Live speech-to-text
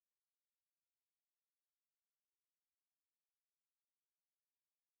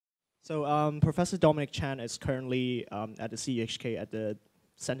So Professor Dominic Chan is currently at the CEHK at the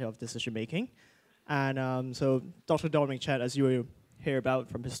Center of Decision Making. And so Dr. Dominic Chan, as you will hear about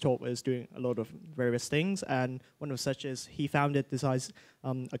from his talk, is doing a lot of various things. And one of such is he founded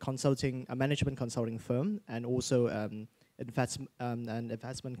a management consulting firm, and also an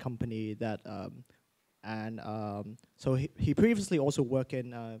investment company that so he previously also worked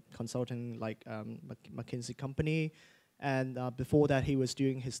in consulting like McKinsey Company. And before that, he was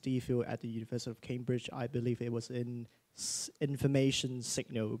doing his DPhil at the University of Cambridge. I believe it was in information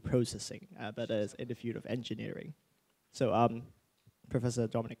signal processing, but as in the field of engineering. So, Professor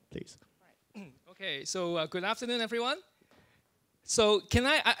Dominic, please. Right. Okay, so good afternoon, everyone. So can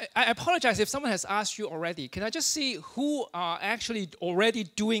I apologize if someone has asked you already. Can I just see who are actually already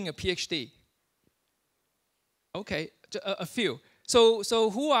doing a PhD? Okay, a few. So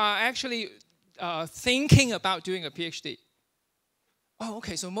who are actually thinking about doing a PhD? Oh,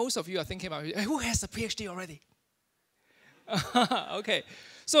 okay, so most of you are thinking about it. Who has a PhD already? Okay,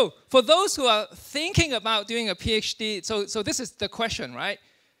 so for those who are thinking about doing a PhD, so this is the question, right?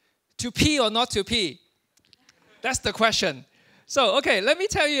 To P or not to P? That's the question. So, okay, let me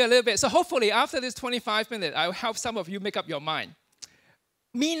tell you a little bit. So hopefully after this 25 minutes, I'll help some of you make up your mind.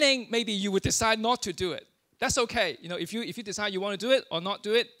 Meaning maybe you would decide not to do it. That's okay. You know, if you decide you want to do it or not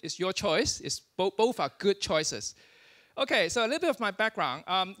do it, it's your choice. Both are good choices. Okay, so a little bit of my background.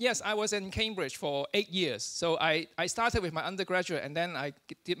 Yes, I was in Cambridge for 8 years. So I started with my undergraduate, and then I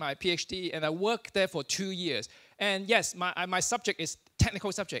did my PhD, and I worked there for 2 years. And yes, my subject is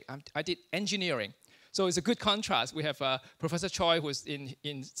technical subject. I did engineering. So it's a good contrast. We have Professor Choi, who's in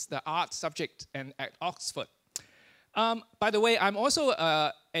the art subject and at Oxford. By the way, I'm also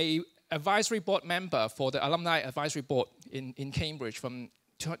a advisory board member for the Alumni Advisory Board in Cambridge from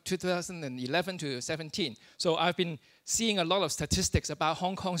 2011 to 17. So I've been seeing a lot of statistics about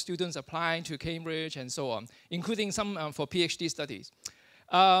Hong Kong students applying to Cambridge and so on, including some for PhD studies.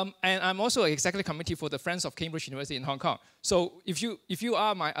 And I'm also an executive committee for the Friends of Cambridge University in Hong Kong. So if you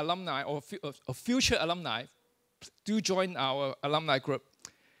are my alumni or future alumni, do join our alumni group.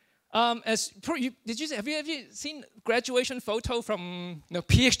 Have you seen graduation photo from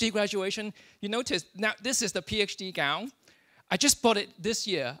PhD graduation? You notice now this is the PhD gown. I just bought it this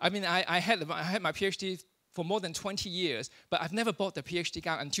year. I mean, I had my PhD for more than 20 years, but I've never bought the PhD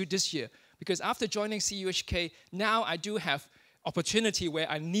gown until this year, because after joining CUHK, now I do have opportunity where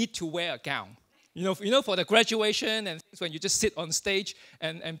I need to wear a gown. You know, for the graduation and when you just sit on stage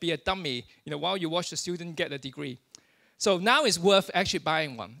and be a dummy, while you watch the student get a degree. So now it's worth actually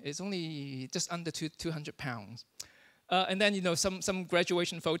buying one. It's only just under £200. And then, some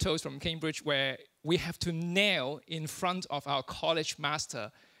graduation photos from Cambridge where we have to kneel in front of our college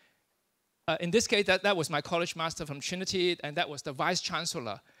master. In this case, that was my college master from Trinity, and that was the vice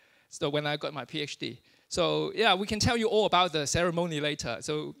chancellor. So when I got my PhD. So yeah, we can tell you all about the ceremony later.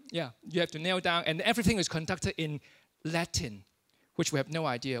 So yeah, you have to kneel down, and everything is conducted in Latin, which we have no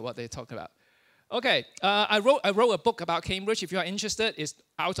idea what they're talking about. Okay, I wrote a book about Cambridge. If you are interested, it's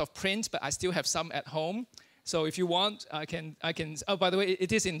out of print, but I still have some at home. So if you want, I can. Oh, by the way,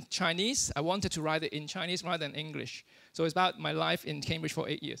 it is in Chinese. I wanted to write it in Chinese rather than English. So it's about my life in Cambridge for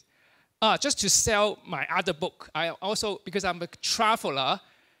 8 years. Just to sell my other book, I also, because I'm a traveler.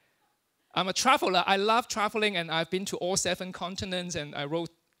 I love traveling, and I've been to all 7 continents. And I wrote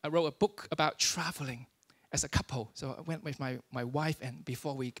a book about traveling as a couple. So I went with my wife, and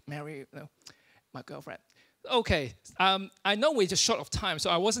before we married, my girlfriend. Okay, I know we're just short of time, so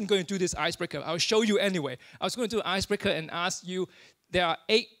I wasn't going to do this icebreaker. I'll show you anyway. I was going to do an icebreaker and ask you, there are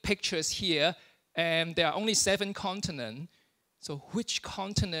 8 pictures here, and there are only 7 continents. So which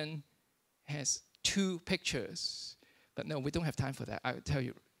continent has 2 pictures? But no, we don't have time for that. I'll tell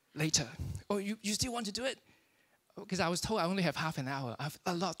you later. Oh, you still want to do it? Because I was told I only have half an hour. I have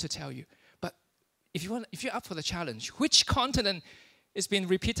a lot to tell you. But if you're up for the challenge, which continent is being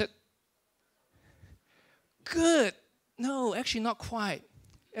repeated? Good. No, actually not quite.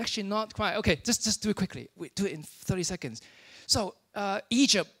 Actually not quite. Okay, just do it quickly. We do it in 30 seconds. So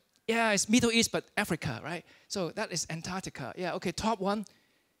Egypt, yeah, it's Middle East, but Africa, right? So that is Antarctica. Yeah, okay, top one.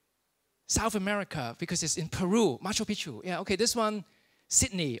 South America, because it's in Peru, Machu Picchu. Yeah, okay, this one,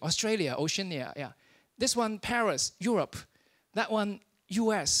 Sydney, Australia, Oceania. Yeah, this one, Paris, Europe. That one,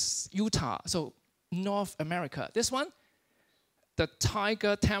 US, Utah, so North America. This one, the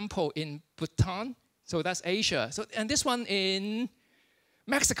Tiger Temple in Bhutan. So that's Asia. So, and this one in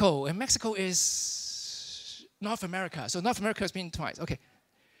Mexico. And Mexico is North America. So North America has been twice. Okay.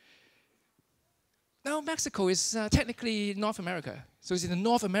 No, Mexico is technically North America. So it's in the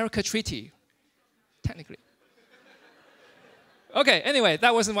North America Treaty, technically. Okay, anyway,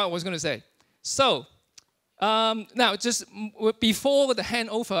 that wasn't what I was going to say. So, now just before the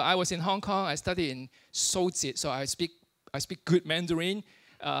handover, I was in Hong Kong. I studied in Sojiet, so I speak good Mandarin.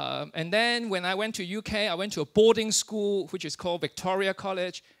 And then when I went to UK, I went to a boarding school, which is called Victoria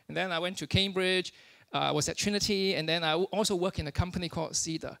College. And then I went to Cambridge. I was at Trinity. And then I also worked in a company called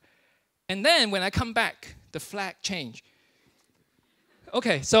Cedar. And then when I come back, the flag changed.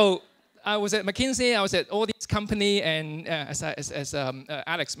 Okay, so I was at McKinsey. I was at all these companies. And as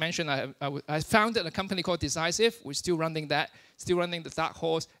Alex mentioned, I founded a company called Decisive. We're still running that, still running the Dark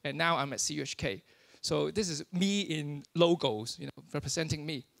Horse. And now I'm at CUHK. So this is me in logos, representing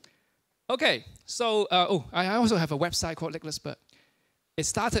me. Okay, so I also have a website called Lickless. It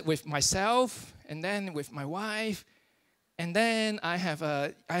started with myself, and then with my wife, and then I have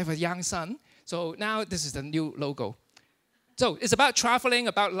a young son. So now this is the new logo. So it's about traveling,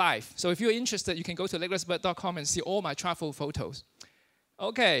 about life. So if you're interested, you can go to licklessbird.com and see all my travel photos.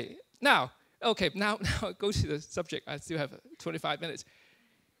 Okay, now go to the subject. I still have 25 minutes.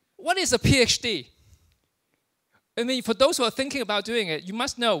 What is a PhD? I mean, for those who are thinking about doing it, you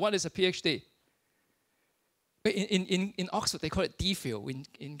must know what is a PhD. In Oxford, they call it DPhil.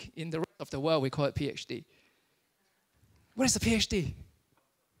 In the rest of the world, we call it PhD. What is a PhD?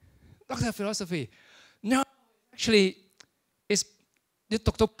 Doctor of Philosophy. No, actually, it's 你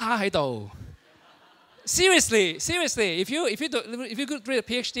讀到趴喺度. Seriously, if you could read a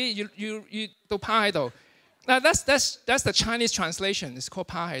PhD, you 讀趴喺度. Now that's the Chinese translation. It's called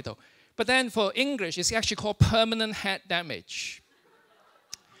趴喺度. But then for English, it's actually called permanent head damage.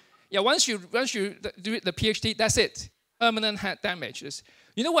 Yeah, once you do the PhD, that's it. Permanent head damage.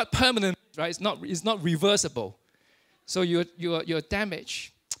 You know what permanent is, right? It's not reversible. So you're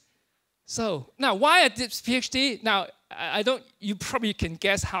damaged. So now why I did PhD? Now you probably can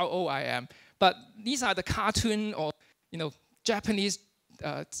guess how old I am. But these are the cartoon or Japanese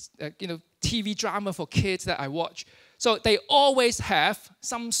TV drama for kids that I watch. So they always have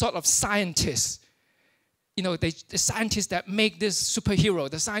some sort of scientists. The scientists that make this superhero,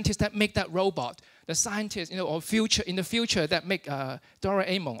 the scientists that make that robot, the scientists, or in the future that make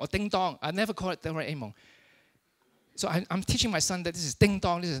Doraemon or Ding Dong. I never call it Doraemon. So I'm teaching my son that this is Ding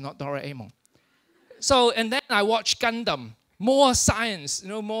Dong, this is not Doraemon. So, and then I watch Gundam, more science,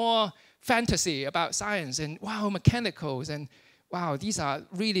 more fantasy about science, and wow, mechanicals, and wow, these are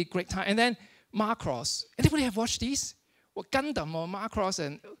really great times. And then Macross. Anybody have watched these? Well, Gundam or Macross,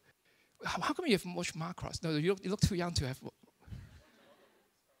 and how come you have watched Macross? No, you look too young to have.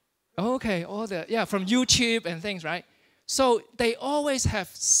 Okay, from YouTube and things, right? So they always have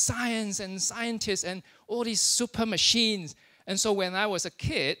science and scientists and all these super machines. And so when I was a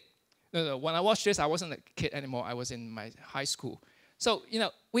kid, when I watched this, I wasn't a kid anymore. I was in my high school. So,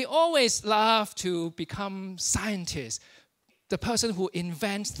 we always love to become scientists. The person who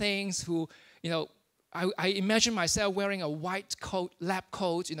invents things, who, I imagine myself wearing a white coat, lab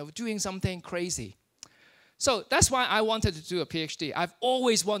coat, doing something crazy. So that's why I wanted to do a PhD. I've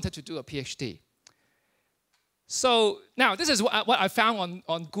always wanted to do a PhD. So now this is what I found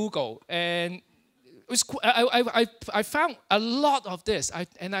on Google. And I found a lot of this.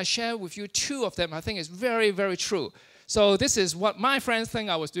 And I share with you 2 of them. I think it's very, very true. So this is what my friends think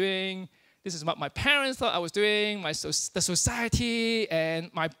I was doing. This is what my parents thought I was doing, the society,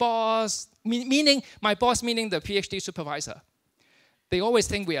 and my boss, meaning the PhD supervisor. They always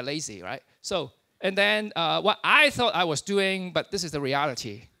think we are lazy, right? So, and then what I thought I was doing, but this is the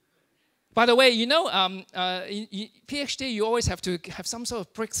reality. By the way, in PhD, you always have to have some sort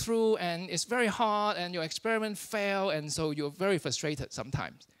of breakthrough, and it's very hard, and your experiment fail, and so you're very frustrated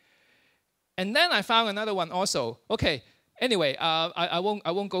sometimes. And then I found another one also. Okay, anyway, I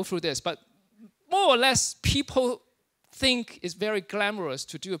won't go through this, but more or less, people think it's very glamorous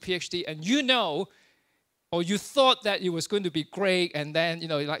to do a PhD, and or you thought that it was going to be great, and then,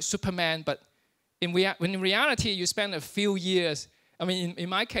 like Superman, but in reality, you spend a few years, I mean, in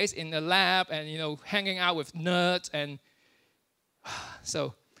my case, in the lab, and, hanging out with nerds, and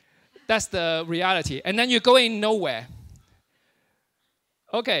so that's the reality. And then you're going nowhere.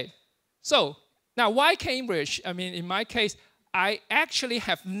 Okay, so now why Cambridge? I mean, in my case, I actually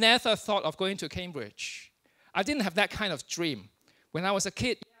have never thought of going to Cambridge. I didn't have that kind of dream. When I was a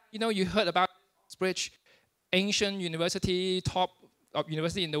kid, you heard about Cambridge, ancient university, top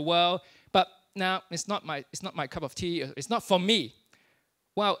university in the world, but now it's not my cup of tea. It's not for me.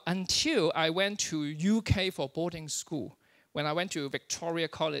 Well, until I went to UK for boarding school, when I went to Victoria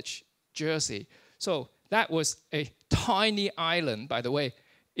College, Jersey. So that was a tiny island, by the way.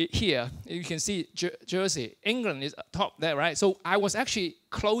 Here, you can see Jersey. England is top there, right? So I was actually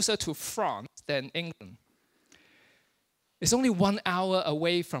closer to France than England. It's only 1 hour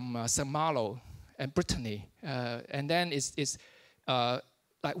away from St. Malo and Brittany. And then it's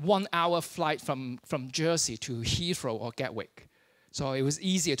like 1 hour flight from Jersey to Heathrow or Gatwick. So it was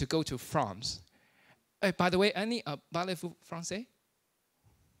easier to go to France. By the way, any parlez-vous français?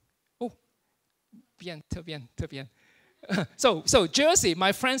 Oh, bien, très bien, très bien. So Jersey,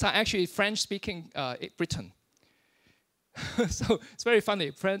 my friends are actually French-speaking Britain. So it's very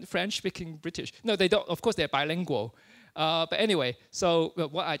funny, French-speaking British. No, they don't. Of course, they're bilingual. But anyway, so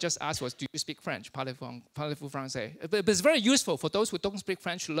what I just asked was, do you speak French? Parlez-vous français? But it's very useful for those who don't speak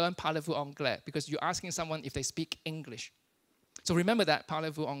French to learn parlez-vous anglais, because you're asking someone if they speak English. So remember that,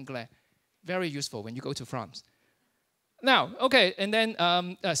 parlez-vous anglais. Very useful when you go to France. Now, okay, and then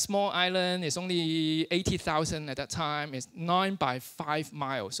a small island is only 80,000 at that time. It's 9 by 5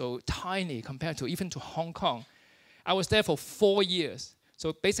 miles, so tiny compared to even to Hong Kong. I was there for 4 years.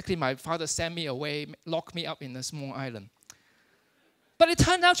 So basically, my father sent me away, locked me up in a small island. But it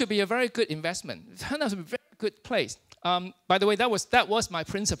turned out to be a very good investment. It turned out to be a very good place. By the way, that was my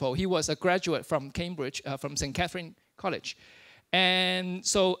principal. He was a graduate from Cambridge, from St. Catherine College. And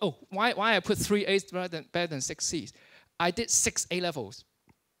so, why I put 3 A's better than 6 C's? I did 6 A levels.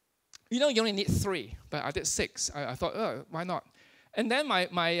 You only need 3, but I did 6. I thought, oh, why not? And then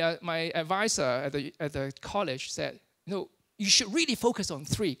my advisor at the college said, you should really focus on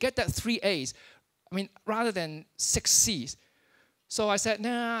 3. Get that 3 A's. I mean, rather than 6 C's. So I said,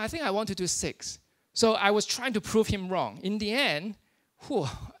 nah, I think I want to do 6. So I was trying to prove him wrong. In the end,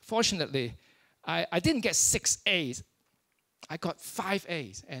 fortunately, I didn't get 6 A's. I got 5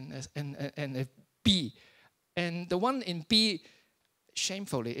 A's and a B. And the one in B,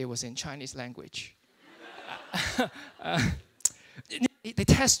 shamefully, it was in Chinese language. They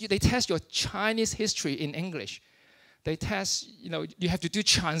test your Chinese history in English. They test, you have to do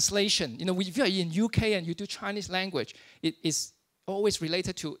translation. If you're in UK and you do Chinese language, it is always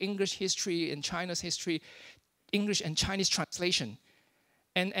related to English history and China's history, English and Chinese translation.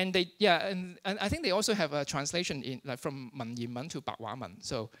 And I think they also have a translation in from 文言文 to 白話文.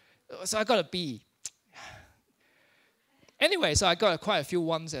 So I got a B. Anyway, so I got quite a few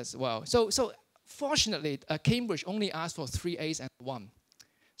ones as well. So fortunately, Cambridge only asked for 3 A's and 1.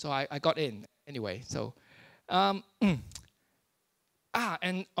 So I got in anyway. So and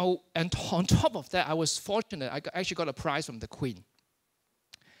on top of that, I was fortunate. I actually got a prize from the Queen.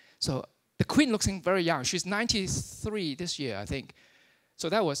 So the Queen looking very young. She's 93 this year, I think. So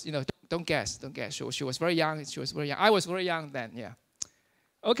that was, don't guess. She was very young. I was very young then, yeah.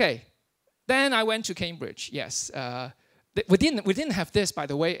 Okay. Then I went to Cambridge, yes. We didn't have this, by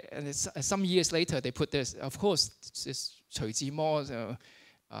the way, and it's, some years later they put this. Of course, it's 徐志摩, 輕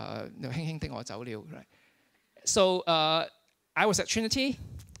輕的我走了, right? So I was at Trinity.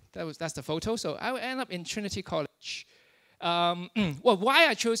 That's the photo. So I ended up in Trinity College. Well, why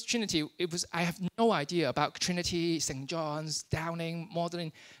I chose Trinity, I have no idea about Trinity, St. John's, Downing,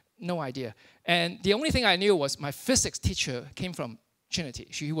 Magdalen, no idea. And the only thing I knew was my physics teacher came from Trinity.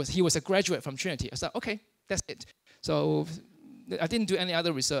 He was a graduate from Trinity. I said, okay, that's it. So I didn't do any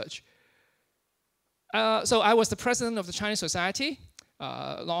other research. So I was the president of the Chinese Society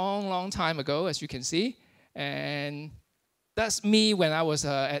long time ago, as you can see. And that's me when I was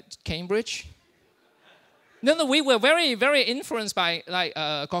at Cambridge. No, we were very, very influenced by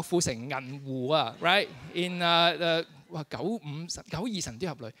郭富城銀湖 right? In 952神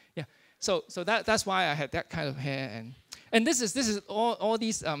雕俠侶. Yeah. So that's why I had that kind of hair, and this is all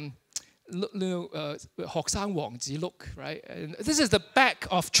these 學生王子 look, right? And this is the back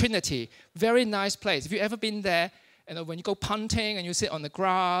of Trinity. Very nice place. If you've ever been there, and when you go punting and you sit on the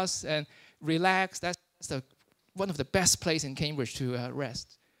grass and relax, that's one of the best places in Cambridge to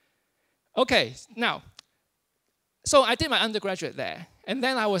rest. Okay, now, so I did my undergraduate there, and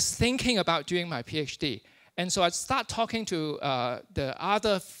then I was thinking about doing my PhD. And so I started talking to the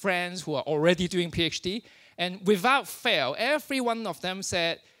other friends who are already doing PhD, and without fail, every one of them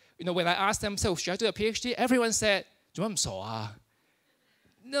said, when I asked them, so should I do a PhD? Everyone said, 做乜咁傻啊?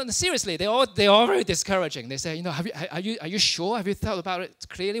 No, seriously, they're all very discouraging. They say, are you sure? Have you thought about it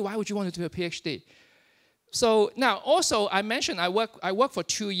clearly? Why would you want to do a PhD? So now, also, I mentioned I worked for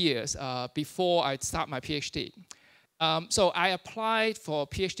 2 years before I start my PhD. So I applied for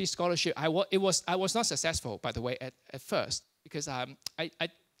PhD scholarship. I was not successful, by the way, at first, because I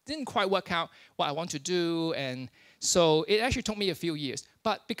didn't quite work out what I want to do, and so it actually took me a few years.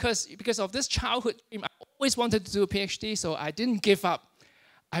 But because of this childhood dream, I always wanted to do a PhD, so I didn't give up.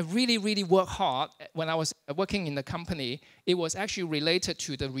 I really, really worked hard. When I was working in the company, it was actually related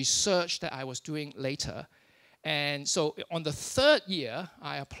to the research that I was doing later. And so on the third year,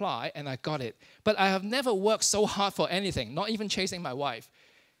 I applied and I got it. But I have never worked so hard for anything, not even chasing my wife.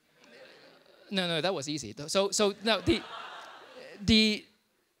 No, that was easy. So now the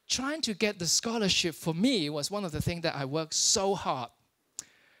trying to get the scholarship for me was one of the things that I worked so hard.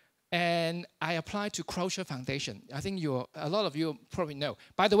 And I applied to Croce Foundation. I think a lot of you probably know.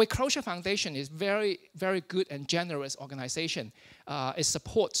 By the way, Croce Foundation is very, very good and generous organization. It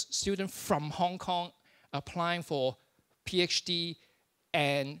supports students from Hong Kong applying for PhD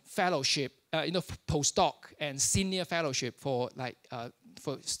and fellowship, postdoc and senior fellowship for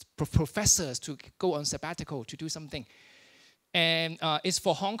professors to go on sabbatical to do something. And it's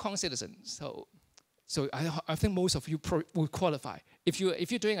for Hong Kong citizens. So I think most of you will qualify. If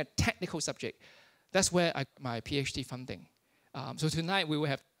you're doing a technical subject, that's where I got my PhD funding. So tonight we will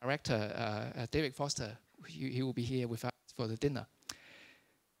have Director David Foster. He will be here with us for the dinner.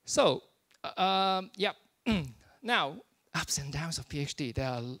 So, yeah. Now, ups and downs of PhD. There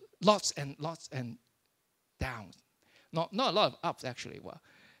are lots and downs. Not a lot of ups, actually.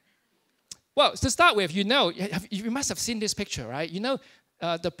 Well, to start with, you must have seen this picture, right?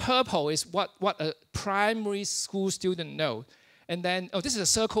 The purple is what a primary school student knows. And then, this is a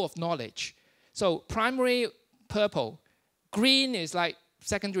circle of knowledge. So primary, purple. Green is like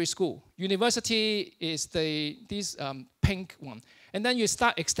secondary school. University is this pink one. And then you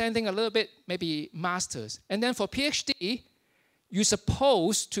start extending a little bit, maybe masters. And then for PhD, you're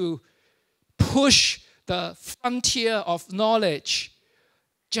supposed to push the frontier of knowledge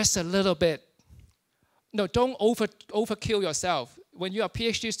just a little bit. No, don't overkill yourself. When you're a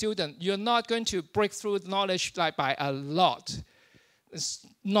PhD student, you're not going to break through knowledge by a lot. It's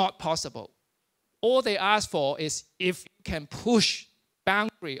not possible. All they ask for is if you can push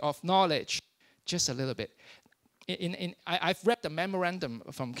boundary of knowledge just a little bit. I've read the memorandum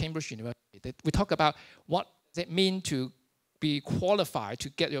from Cambridge University. We talk about what does it mean to be qualified to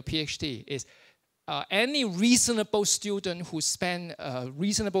get your PhD. Is any reasonable student who spend a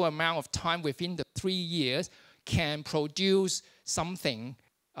reasonable amount of time within the 3 years can produce something,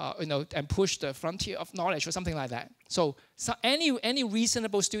 and push the frontier of knowledge or something like that. So any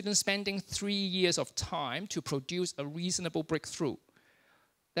reasonable student spending 3 years of time to produce a reasonable breakthrough.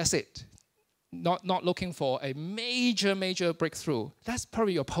 That's it. Not looking for a major breakthrough. That's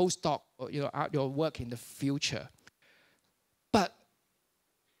probably your postdoc or your work in the future. But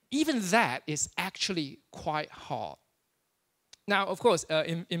even that is actually quite hard. Now, of course,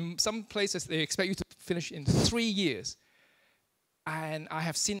 in some places they expect you to finish in 3 years. And I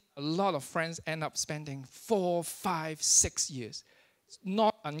have seen a lot of friends end up spending 4, 5, 6 years. It's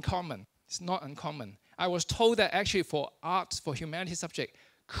not uncommon. It's not uncommon. I was told that actually for arts, for humanities subject,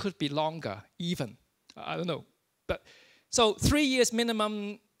 could be longer even. I don't know. But so 3 years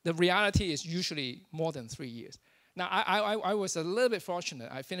minimum, the reality is usually more than 3 years. Now, I was a little bit fortunate.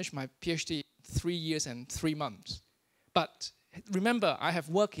 I finished my PhD 3 years and 3 months. But remember, I have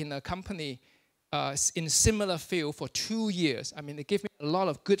worked in a company in similar field for 2 years. I mean, they gave me a lot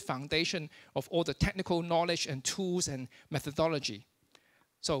of good foundation of all the technical knowledge and tools and methodology.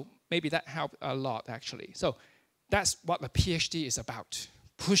 So maybe that helped a lot, actually. So that's what the PhD is about.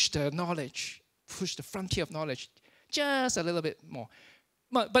 Push the knowledge, push the frontier of knowledge just a little bit more.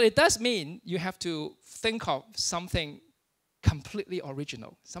 But it does mean you have to think of something completely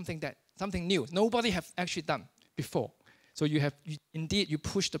original, something new. Nobody has actually done before. So you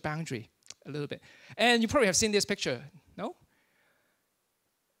push the boundary a little bit. And you probably have seen this picture, no?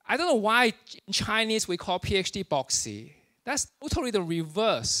 I don't know why in Chinese we call PhD boxy. That's totally the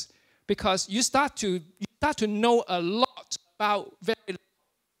reverse, because you start to know a lot about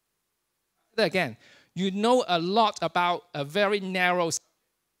again, you know a lot about a very narrow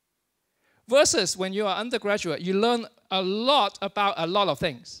versus when you are undergraduate, you learn a lot about a lot of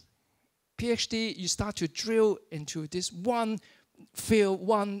things. PhD, you start to drill into this one field,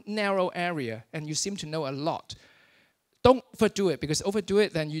 one narrow area, and you seem to know a lot. Don't overdo it, because overdo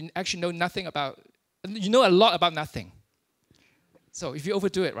it, then you actually know nothing about, you know a lot about nothing. So if you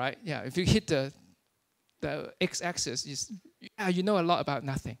overdo it, right? Yeah, if you hit the x-axis, you know a lot about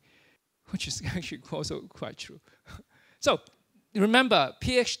nothing, which is actually also quite true. So remember,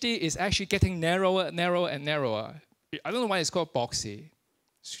 PhD is actually getting narrower and narrower. I don't know why it's called boxy.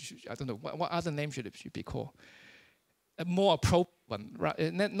 I don't know, what other name should it be called? A more appropriate one,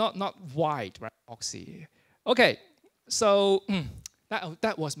 right? Not wide, right? Boxy. Okay, so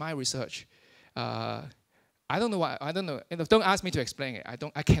that was my research. I don't know why. I don't know. Don't ask me to explain it.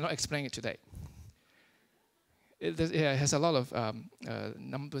 I cannot explain it today. It has a lot of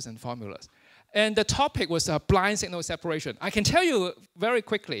numbers and formulas. And the topic was blind signal separation. I can tell you very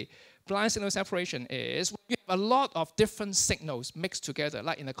quickly, blind signal separation is when you have a lot of different signals mixed together,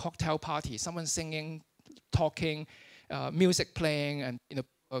 like in a cocktail party, someone singing, talking, music playing, and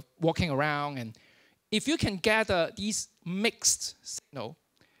walking around. And if you can gather these mixed signals,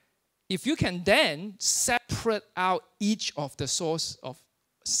 if you can then separate out each of the source of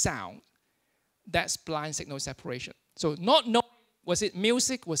sound, that's blind signal separation. So not knowing, was it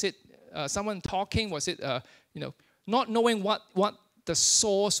music, was it someone talking, was it, not knowing what the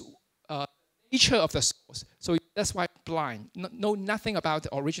source, nature of the source. So that's why blind, know nothing about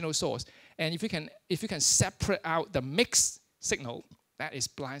the original source. And if you can separate out the mixed signal, that is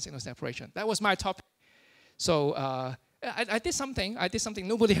blind signal separation. That was my topic. So I did something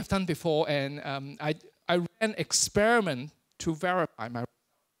nobody have done before, and I ran an experiment to verify my,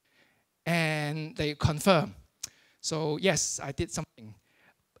 and they confirmed. So yes, I did something.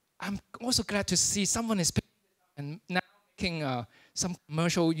 I'm also glad to see someone is picking and now making some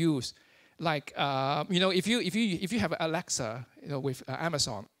commercial use. Like if you have Alexa, with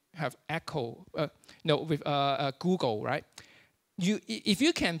Amazon, have Echo, with Google, right? If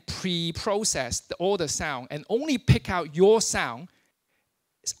you can pre-process all the sound and only pick out your sound,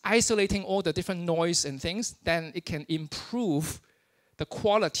 isolating all the different noise and things, then it can improve the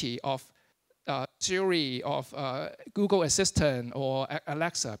quality of Siri, of Google Assistant or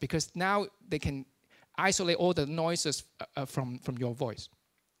Alexa, because now they can isolate all the noises from your voice.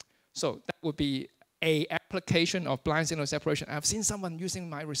 So that would be an application of blind signal separation. I've seen someone using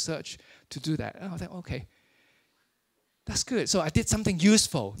my research to do that. And I thought, okay, that's good. So I did something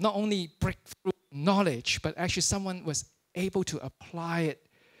useful, not only breakthrough knowledge, but actually someone was able to apply it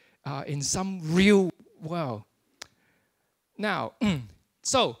in some real world. Now,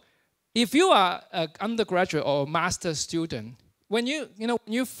 so if you are an undergraduate or master student, when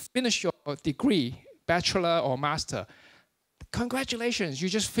you finish your degree, bachelor or master, congratulations, you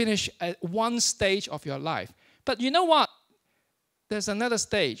just finished one stage of your life. But you know what? There's another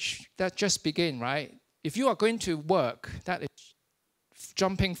stage that just began, right? If you are going to work, that is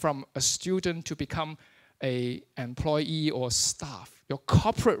jumping from a student to become an employee or staff. Your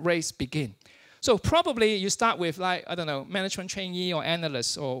corporate race begin. So probably you start with, like, I don't know, management trainee or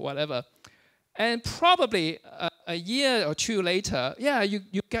analyst or whatever. And probably a year or two later, yeah,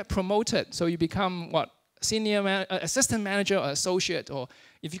 you get promoted. So you become what? Senior assistant manager or associate, or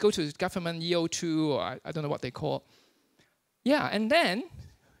if you go to government EO2, or I don't know what they call. Yeah, and then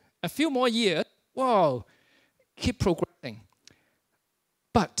a few more years, whoa, keep progressing.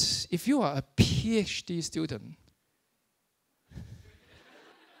 But if you are a PhD student,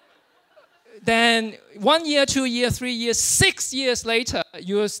 then 1 year, 2 years, 3 years, 6 years later,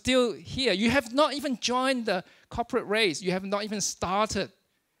 you're still here. You have not even joined the corporate race. You have not even started.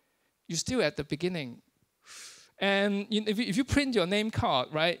 You're still at the beginning. And if you print your name card,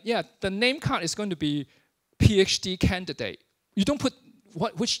 right? Yeah, the name card is going to be PhD candidate. You don't put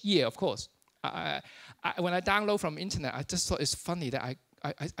which year, of course. When I download from internet, I just thought it's funny that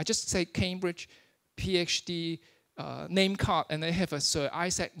I just say Cambridge PhD name card, and they have a Sir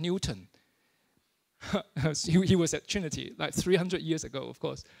Isaac Newton. He was at Trinity like 300 years ago, of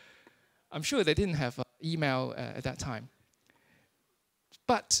course. I'm sure they didn't have email at that time.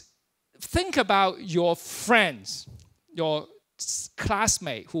 But think about your friends, your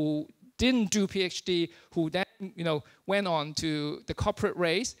classmate who didn't do PhD, who then went on to the corporate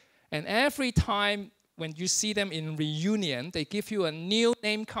race, and every time when you see them in reunion, they give you a new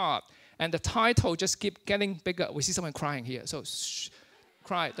name card, and the title just keep getting bigger. We see someone crying here, so shh,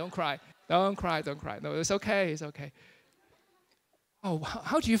 cry, don't cry, don't cry, don't cry. No, it's okay, it's okay. Oh,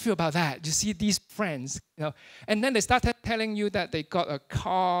 how do you feel about that? You see these friends, and then they start telling you that they got a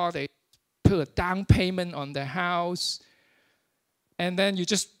car, they put a down payment on their house, and then you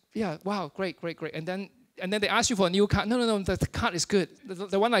just, yeah, wow, great, great, great. And then they ask you for a new card. No, the card is good.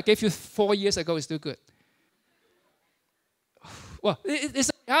 The one I gave you 4 years ago is still good. Well, it's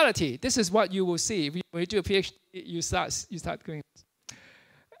a reality. This is what you will see. When you do a PhD, you start doing this.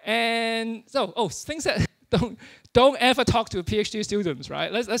 And so, things that don't ever talk to PhD students,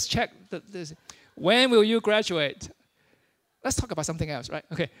 right? Let's check this. When will you graduate? Let's talk about something else, right?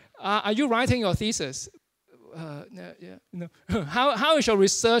 Okay. Are you writing your thesis? No. How is your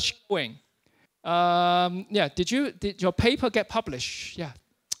research going? Yeah. Did your paper get published? Yeah.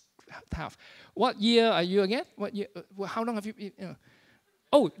 Have. What year are you again? What year? How long have you?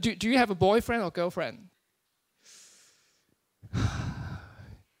 Oh, do you have a boyfriend or girlfriend?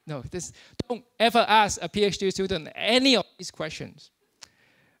 No. Don't ever ask a PhD student any of these questions.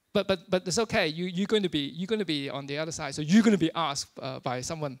 But it's okay. You're going to be on the other side. So you're going to be asked by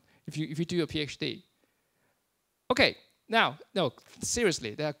someone if you do a PhD. Okay. Now, no,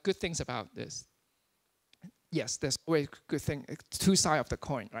 seriously, there are good things about this. Yes, there's always good thing, two sides of the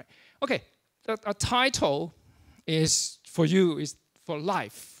coin, right? Okay, a title is for you, is for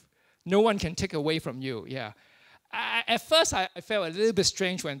life. No one can take away from you, yeah. At first, I felt a little bit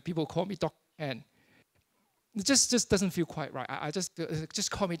strange when people call me Dr. Chan. It just doesn't feel quite right. I just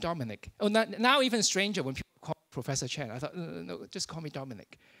call me Dominic. Oh, now even stranger when people call me Professor Chan. I thought, no, just call me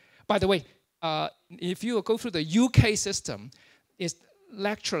Dominic. By the way, if you go through the UK system, it's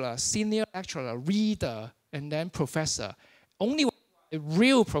lecturer, senior lecturer, reader, and then professor. Only a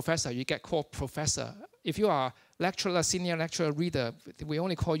real professor you get called professor. If you are lecturer, senior lecturer, reader, we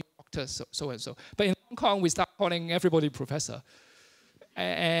only call you doctor, so and so. But in Hong Kong, we start calling everybody professor.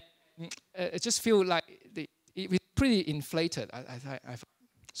 And it just feels like it's pretty inflated.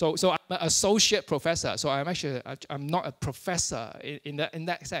 So I'm an associate professor. So I'm not a professor in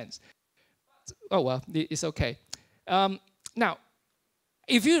that sense. Oh well, it's okay. Now,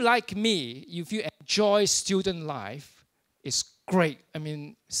 if you like me, if you enjoy student life, it's great. I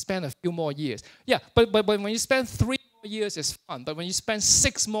mean, spend a few more years. Yeah, but when you spend 3 more years, it's fun. But when you spend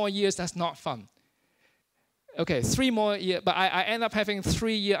 6 more years, that's not fun. Okay, 3 more years. But I end up having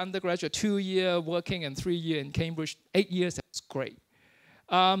 3-year undergraduate, 2-year working, and 3-year in Cambridge. 8 years, that's great.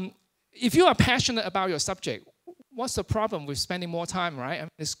 If you are passionate about your subject, what's the problem with spending more time, right? I mean,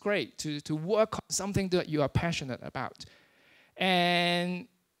 it's great to work on something that you are passionate about. And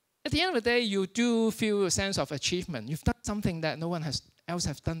at the end of the day, you do feel a sense of achievement. You've done something that no one else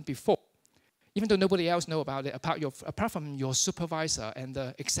has done before, even though nobody else knows about it apart from your supervisor and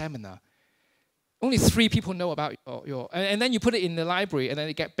the examiner. Only 3 people know about and then you put it in the library, and then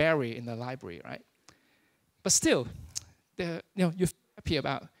it gets buried in the library, right? But still, you're happy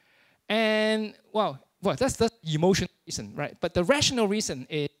about. And well, that's the emotional reason, right? But the rational reason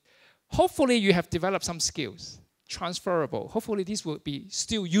is, hopefully you have developed some skills, transferable. Hopefully these will be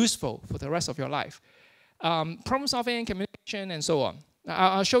still useful for the rest of your life. Problem solving, communication, and so on.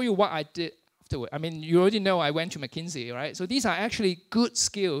 I'll show you what I did afterward. I mean, you already know I went to McKinsey, right? So these are actually good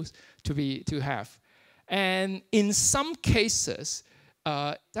skills to have. And in some cases,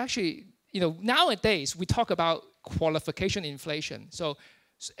 actually, nowadays we talk about qualification inflation. So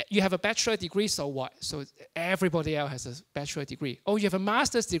you have a bachelor degree, so what? So everybody else has a bachelor degree. Oh, you have a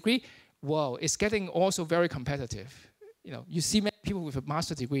master's degree? Whoa, it's getting also very competitive. You see many people with a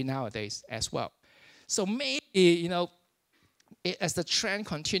master's degree nowadays as well. So maybe, as the trend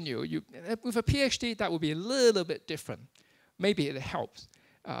continues, with a PhD, that would be a little bit different. Maybe it helps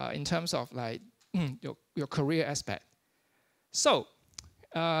in terms of like your career aspect. So,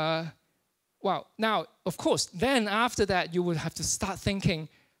 well, now, of course, then after that, you would have to start thinking,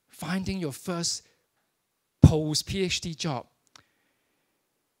 finding your first post-PhD job.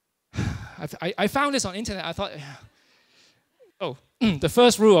 I found this on internet. I thought, the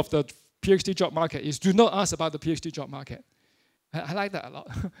first rule of the PhD job market is do not ask about the PhD job market. I like that a lot.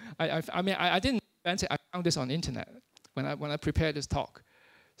 I mean, I didn't invent it. I found this on internet when I prepared this talk.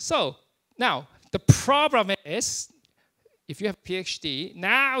 So now the problem is, if you have a PhD,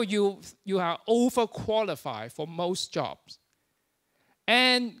 now you are overqualified for most jobs.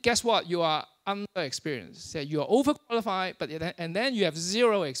 And guess what? You are underexperienced. So you are overqualified, and then you have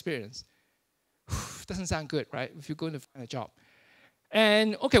 0 experience. Doesn't sound good, right? If you're going to find a job.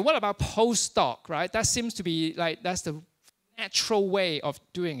 And okay, what about postdoc, right? That seems to be like, that's the natural way of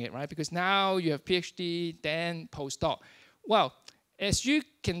doing it, right? Because now you have PhD, then postdoc. Well, as you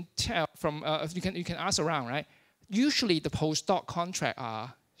can tell from, you can ask around, right? Usually the postdoc contract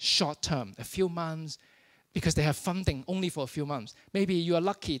are short term, a few months, because they have funding only for a few months. Maybe you are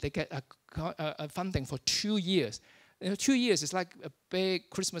lucky they get a funding for 2 years. 2 years is like a big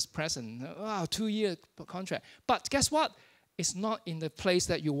Christmas present. Wow, 2-year contract. But guess what? It's not in the place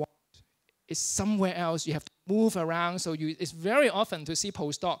that you want. It's somewhere else. You have to move around. So it's very often to see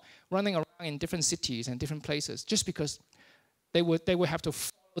postdoc running around in different cities and different places, just because they would have to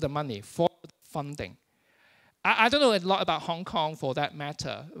follow the money, follow the funding. I don't know a lot about Hong Kong for that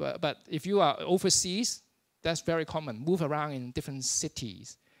matter, but if you are overseas, that's very common. Move around in different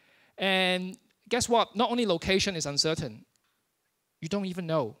cities. And guess what? Not only location is uncertain, you don't even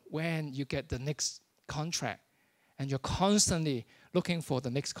know when you get the next contract. And you're constantly looking for the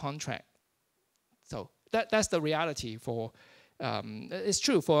next contract. So that's the reality for, it's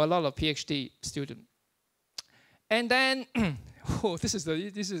true for a lot of PhD students. And then, this is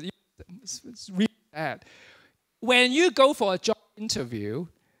really bad. When you go for a job interview,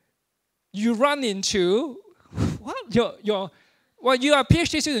 you run into, well, you are a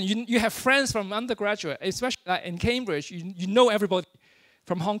PhD student, you have friends from undergraduate, especially like in Cambridge, you know everybody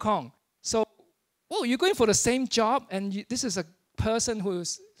from Hong Kong. So well, you're going for the same job, and this is a person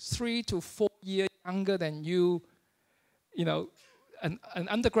who's 3 to 4 years younger than you, an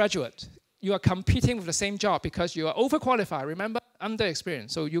undergraduate. You are competing with the same job because you are overqualified, remember,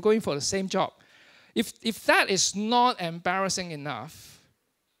 underexperienced. So you're going for the same job. If that is not embarrassing enough,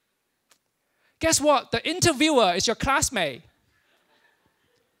 guess what? The interviewer is your classmate.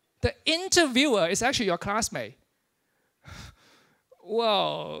 The interviewer is actually your classmate.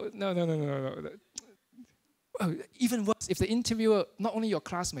 Well, no. Oh, even worse, if the interviewer, not only your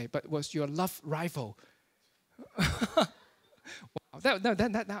classmate, but was your love rival. Wow,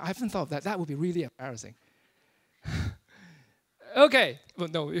 I haven't thought of that. That would be really embarrassing. Okay, well,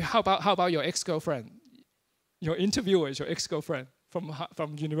 no. How about your ex-girlfriend? Your interviewer is your ex-girlfriend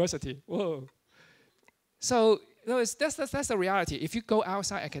from university. Whoa. So that's the reality. If you go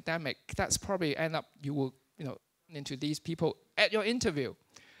outside academic, that's probably you will run into these people at your interview.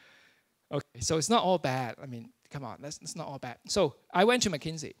 Okay, so it's not all bad. I mean, come on, it's not all bad. So I went to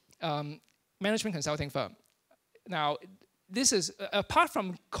McKinsey, management consulting firm. Now, this is, apart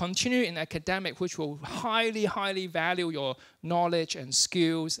from continuing in academic, which will highly, highly value your knowledge and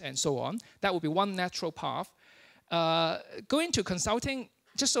skills and so on, that will be one natural path. Going to consulting,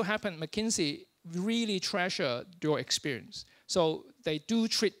 just so happened McKinsey really treasure your experience. So they do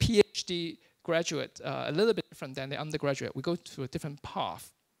treat PhD graduate a little bit different than the undergraduate. We go through a different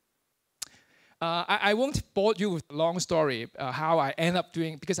path. I won't bore you with a long story how I end up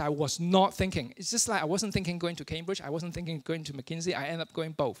doing, because I was not thinking. It's just like I wasn't thinking going to Cambridge. I wasn't thinking going to McKinsey. I ended up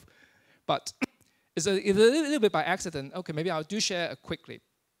going both. But it's a little bit by accident. Okay, maybe I'll do share quickly.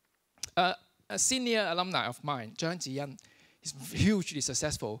 A senior alumni of mine, Zhang Jiyan, he's hugely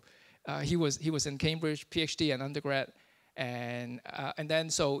successful. He was in Cambridge, PhD and undergrad. And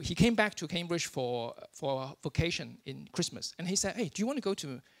then so he came back to Cambridge for vacation in Christmas. And he said, hey, do you want to go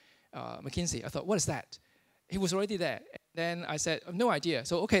to McKinsey? I thought, what is that? He was already there. Then I said, no idea.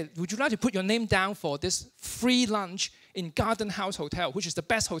 So, okay, would you like to put your name down for this free lunch in Garden House Hotel, which is the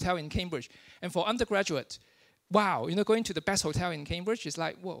best hotel in Cambridge? And for undergraduate, wow, going to the best hotel in Cambridge is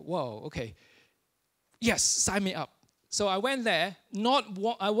like, whoa, okay. Yes, sign me up. So I went there.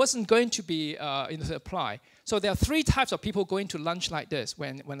 I wasn't going to be to apply. So there are 3 types of people going to lunch like this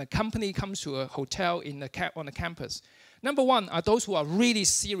when a company comes to a hotel on the campus. Number 1 are those who are really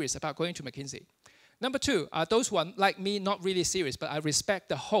serious about going to McKinsey. Number 2 are those who are like me, not really serious, but I respect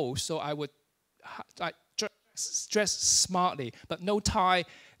the host, so I would dress smartly, but no tie,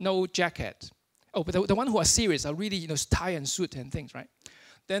 no jacket. Oh, but the one who are serious are really tie and suit and things, right?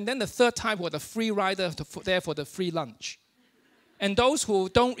 Then the 3rd type were the free rider there for the free lunch. And those who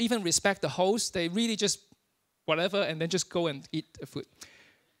don't even respect the host, they really just whatever, and then just go and eat the food.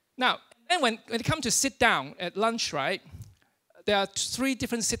 Now, and when it comes to sit down at lunch, right, there are 3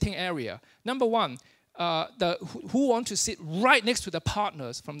 different sitting areas. Number 1, who want to sit right next to the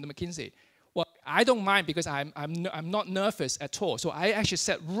partners from the McKinsey. Well, I don't mind because I'm not nervous at all. So I actually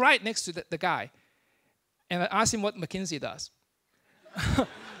sat right next to the guy, and I asked him what McKinsey does.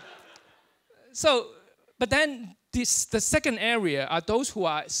 So, but then the second area are those who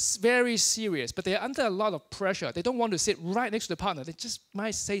are very serious, but they're under a lot of pressure. They don't want to sit right next to the partner. They just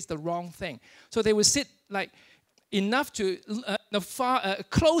might say the wrong thing. So they will sit like enough to,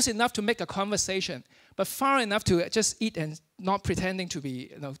 close enough to make a conversation, but far enough to just eat and not pretending to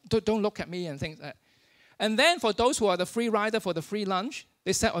be, don't look at me and things like that. And then for those who are the free rider for the free lunch,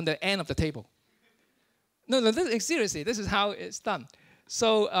 they sit on the end of the table. No, seriously, this is how it's done.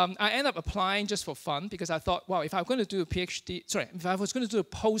 So I ended up applying just for fun because I thought, wow, if I'm going to do a PhD, if I was going to do a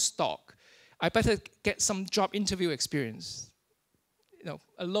postdoc, I better get some job interview experience.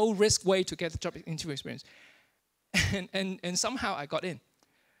 A low-risk way to get the job interview experience. And somehow I got in.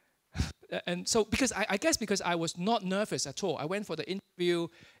 And so I guess because I was not nervous at all, I went for the interview.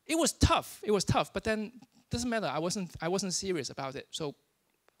 It was tough, but then doesn't matter. I wasn't serious about it, so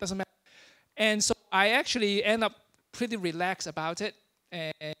doesn't matter. And so I actually end up pretty relaxed about it.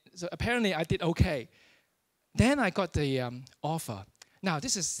 And so apparently I did okay. Then I got the offer. Now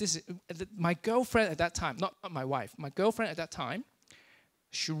this is my girlfriend at that time, not my wife. My girlfriend at that time,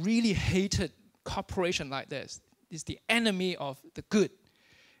 she really hated corporation like this. It's the enemy of the good.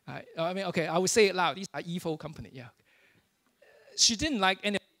 I mean, okay, I would say it loud. These are evil company. Yeah. She didn't like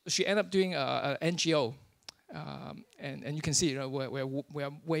any. She ended up doing an NGO, and you can see we're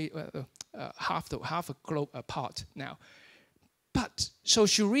way half a globe apart now. But so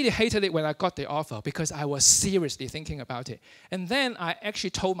she really hated it when I got the offer because I was seriously thinking about it. And then I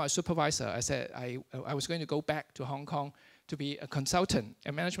actually told my supervisor, I said I was going to go back to Hong Kong to be a consultant,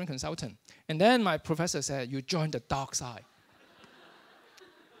 a management consultant. And then my professor said, you joined the dark side.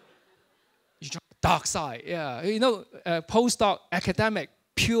 You joined the dark side. Yeah, you know, postdoc, academic,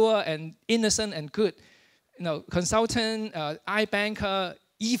 pure and innocent and good. You know, consultant, iBanker,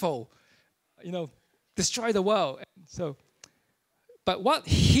 evil. You know, destroy the world. So, but what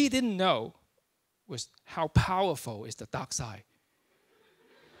he didn't know was how powerful is the dark side.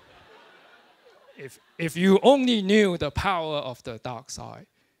 If you only knew the power of the dark side,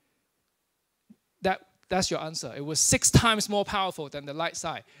 that's your answer. It was 6 times more powerful than the light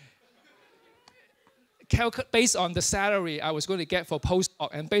side. Based on the salary I was going to get for postdoc,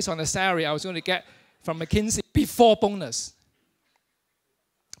 and based on the salary I was going to get from McKinsey before bonus.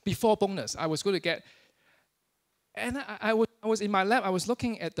 Before bonus, I was going to get. And I was in my lab, I was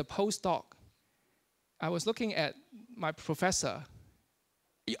looking at the postdoc. I was looking at my professor.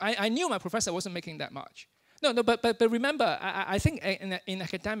 I knew my professor wasn't making that much. No, but remember, I think in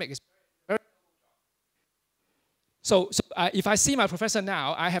academic, it's very. So if I see my professor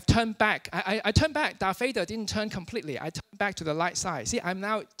now, I have turned back. I turned back. Darth Vader didn't turn completely. I turned back to the light side. See, I'm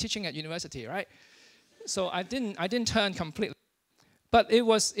now teaching at university, right? So I didn't turn completely, but it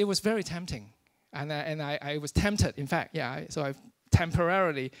was very tempting, and I was tempted. In fact, yeah. So I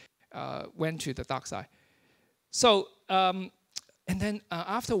temporarily went to the dark side. So and then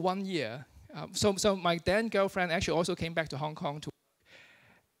after 1 year, so my then girlfriend actually also came back to Hong Kong.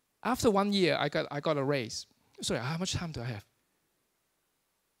 After 1 year, I got a raise. Sorry, how much time do I have?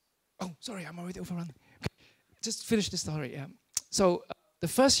 Oh, sorry, I'm already overrunning. Okay. Just finish the story. Yeah. So the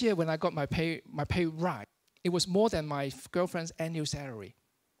first year when I got my pay rise, it was more than my girlfriend's annual salary.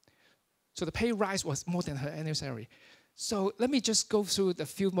 So the pay rise was more than her annual salary. So let me just go through a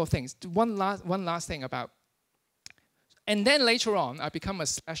few more things. One last thing about. And then later on, I become a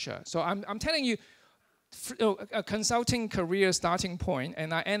slasher. So I'm telling you, a consulting career starting point,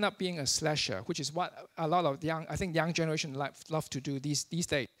 and I end up being a slasher, which is what a lot of young generation love to do these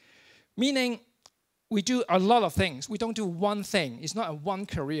days. Meaning, we do a lot of things. We don't do one thing. It's not a one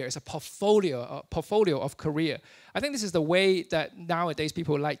career. It's a portfolio of career. I think this is the way that nowadays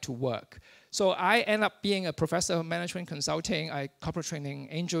people like to work. So I end up being a professor of management consulting, corporate training,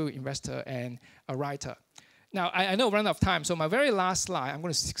 angel investor, and a writer. Now, I know we're running out of time, so my very last slide, I'm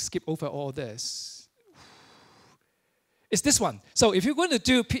going to skip over all this. It's this one. So if you're going to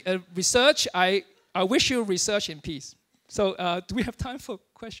do research, I wish you research in peace. So do we have time for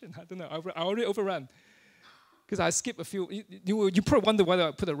questions? I don't know. I already overrun. Because I skipped a few. You probably wonder whether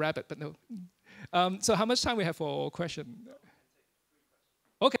I put a rabbit, but no. So how much time we have for question?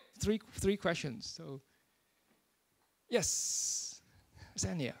 Okay, three questions. So yes,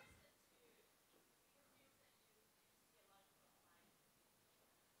 Zania.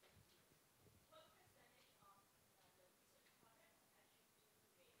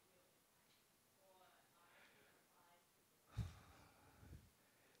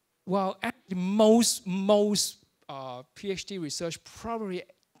 Well, actually, most PhD research probably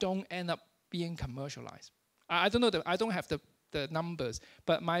don't end up being commercialized. I don't know. I don't have the numbers,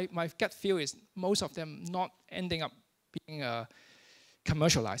 but my gut feel is most of them not ending up being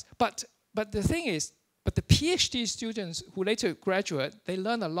commercialized. But the thing is, but the PhD students who later graduate, they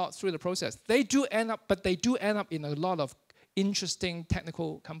learn a lot through the process. They do end up in a lot of interesting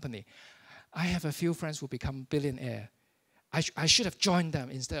technical company. I have a few friends who become billionaire. I should have joined them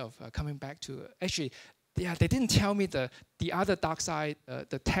instead of coming back to. Actually, yeah, they didn't tell me the other dark side.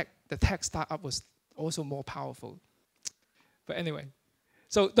 The tech startup was also more powerful. But anyway,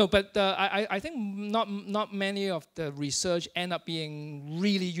 so no, but I think not many of the research end up being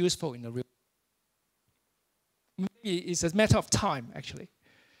really useful in the real. Maybe it's a matter of time, actually.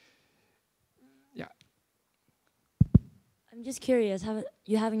 Yeah. I'm just curious.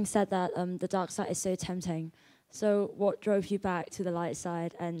 Having said that, the dark side is so tempting. So what drove you back to the light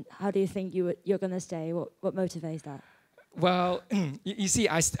side, and how do you think you're going to stay? What motivates that? Well, you see,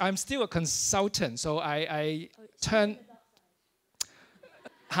 I'm still a consultant, so I turn.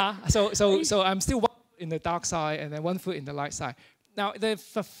 So I'm still 1 foot in the dark side and then 1 foot in the light side. Now the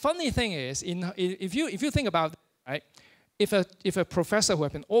funny thing is, if you think about it, right, if a professor who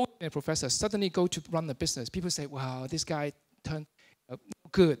have been always a professor suddenly go to run a business, people say, "Wow, this guy turned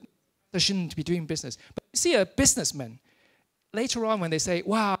good. They shouldn't be doing business." But you see a businessman, later on when they say,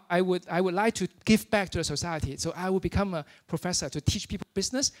 "Wow, I would like to give back to the society, so I will become a professor to teach people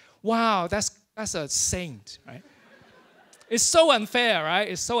business." Wow, that's a saint, right? It's so unfair, right?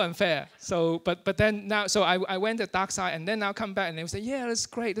 It's so unfair. So, but then now, so I went the dark side, and then now come back, and they will say, "Yeah, that's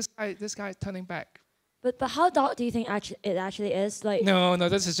great. This guy is turning back." But how dark do you think it actually is? Like no,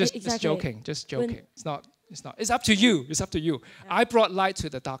 this is just joking. Just joking. It's not. It's up to you. It's up to you. Yeah. I brought light to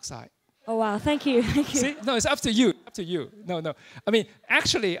the dark side. Oh wow, thank you. See? No, it's up to you. up to you. No. I mean,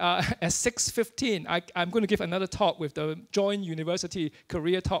 actually, at 6:15, I'm going to give another talk with the Joint University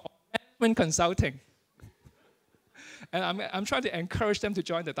Career Talk on Management Consulting. And I'm trying to encourage them to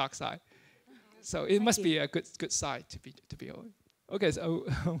join the dark side. So it must be a good side to be on. Okay, so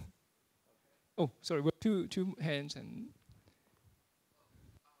oh, sorry, we have two hands and.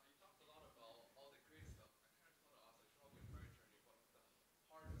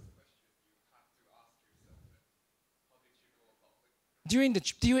 During the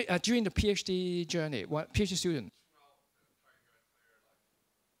PhD journey, what PhD student?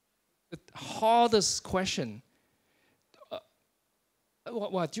 The hardest question.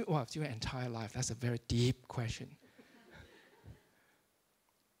 During your entire life? That's a very deep question.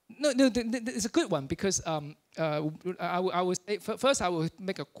 No, it's a good one because I will say, first I will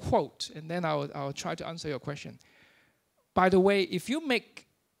make a quote and then I'll try to answer your question. By the way, if you make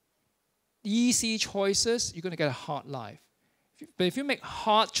easy choices, you're going to get a hard life. But if you make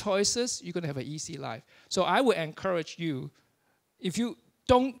hard choices, you're going to have an easy life. So I would encourage you, if you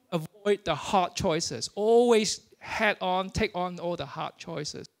don't avoid the hard choices, always take on all the hard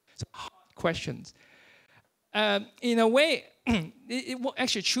choices, so hard questions. In a way,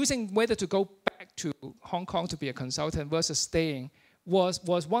 actually choosing whether to go back to Hong Kong to be a consultant versus staying was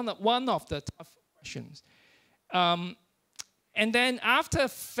one of the tough questions. And then after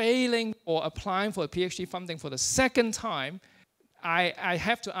failing or applying for a PhD funding for the second time, I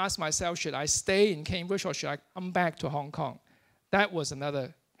have to ask myself, should I stay in Cambridge or should I come back to Hong Kong? That was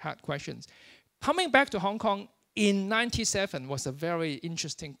another hard question. Coming back to Hong Kong in '97 was a very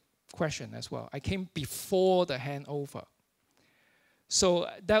interesting question as well. I came before the handover. So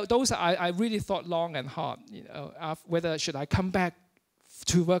I really thought long and hard, whether should I come back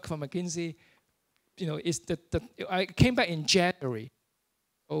to work for McKinsey. I came back in January.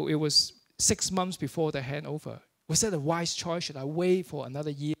 Oh, it was 6 months before the handover. Was that a wise choice? Should I wait for another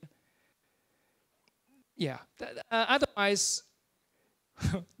year? Yeah. Otherwise,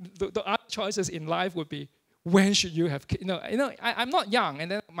 the other choices in life would be, when should you have kids? I'm not young,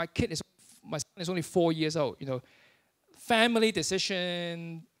 and then my son is only 4 years old. Family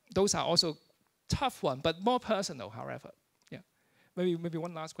decision, those are also tough ones, but more personal, however. Yeah. Maybe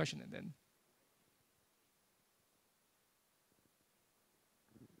one last question and then.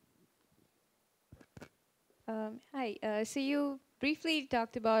 Hi. So you briefly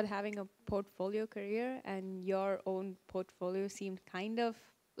talked about having a portfolio career, and your own portfolio seemed kind of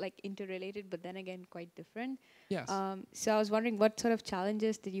like interrelated, but then again quite different. Yes. So I was wondering, what sort of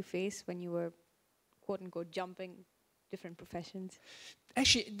challenges did you face when you were, quote unquote, jumping different professions?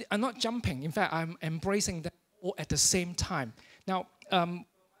 Actually, I'm not jumping. In fact, I'm embracing them all at the same time. Now,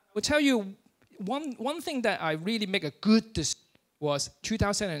 I'll tell you one thing that I really make a good decision was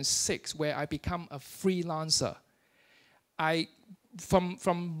 2006, where I become a freelancer.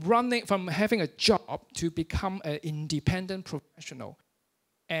 From having a job to become an independent professional,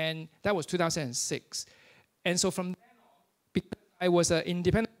 and that was 2006. And so from then on, because I was an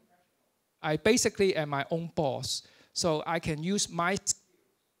independent, I basically am my own boss. So I can use my skills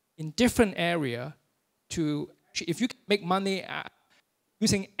in different area to, if you can make money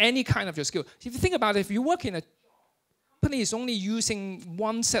using any kind of your skill. If you think about it, if you work in a company is only using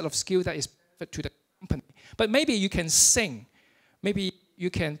one set of skills that is benefit to the company. But maybe you can sing, maybe you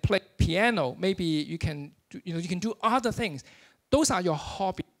can play piano, maybe you can do other things. Those are your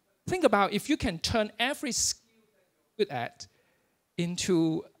hobbies. Think about if you can turn every skill that you're good at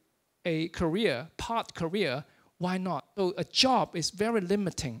into a career, part career, why not? So a job is very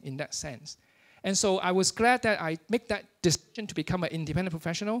limiting in that sense. And so I was glad that I make that decision to become an independent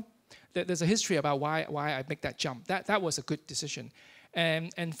professional. There's a history about why I make that jump. That was a good decision.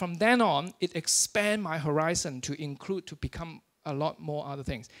 And from then on, it expanded my horizon to become a lot more other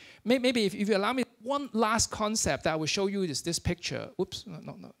things. Maybe if you allow me, one last concept that I will show you is this picture. Whoops,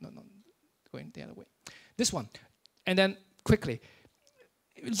 no, going the other way. This one. And then quickly,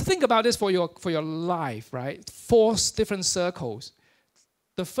 think about this for your life, right? 4 different circles.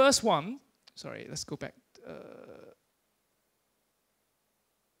 The first one, sorry, let's go back.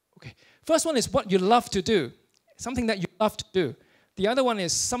 Okay, first one is what you love to do, something that you love to do. The other one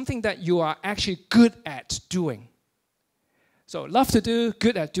is something that you are actually good at doing. So love to do,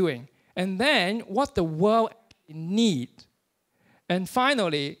 good at doing. And then what the world needs. And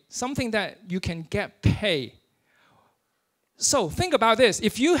finally, something that you can get paid. So think about this.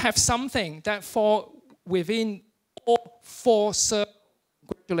 If you have something that falls within all 4 circles,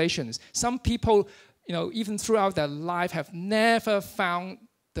 congratulations. Some people, even throughout their life have never found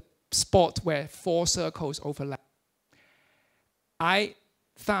the spot where 4 circles overlap. I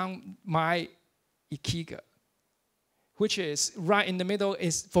found my ikigai. which is right in the middle,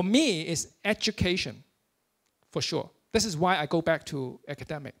 is for me is education, for sure. This is why I go back to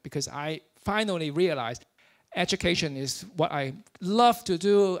academic, because I finally realized education is what I love to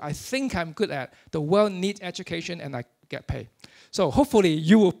do. I think I'm good at. The world needs education, and I get paid. So hopefully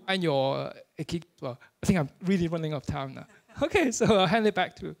you will find your well, I think I'm really running out of time now. Okay, so I'll hand it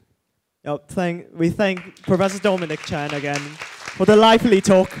back to. We thank Professor Dominic Chan again for the lively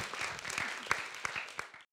talk.